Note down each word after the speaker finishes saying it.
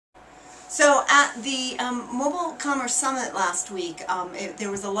So at the Mobile Commerce Summit last week,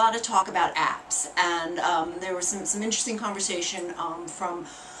 there was a lot of talk about apps, and there was some interesting conversation from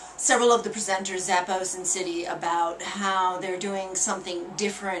several of the presenters, Zappos and Citi, about how they're doing something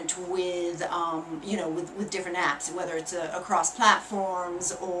different with, with different apps, whether it's across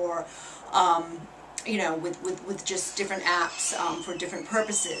platforms or, with just different apps for different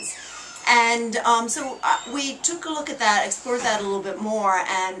purposes. And so we took a look at that, explored that a little bit more,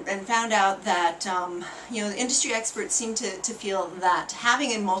 and found out that the industry experts seem to feel that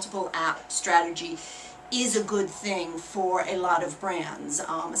having a multiple app strategy is a good thing for a lot of brands,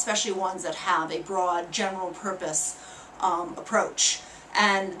 especially ones that have a broad general purpose approach,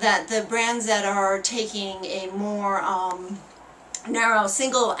 and that the brands that are taking a more narrow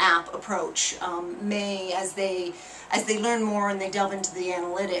single app approach may, as they learn more and they delve into the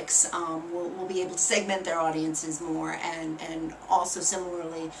analytics, will be able to segment their audiences more, and also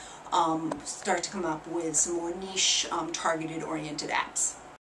similarly start to come up with some more niche targeted oriented apps.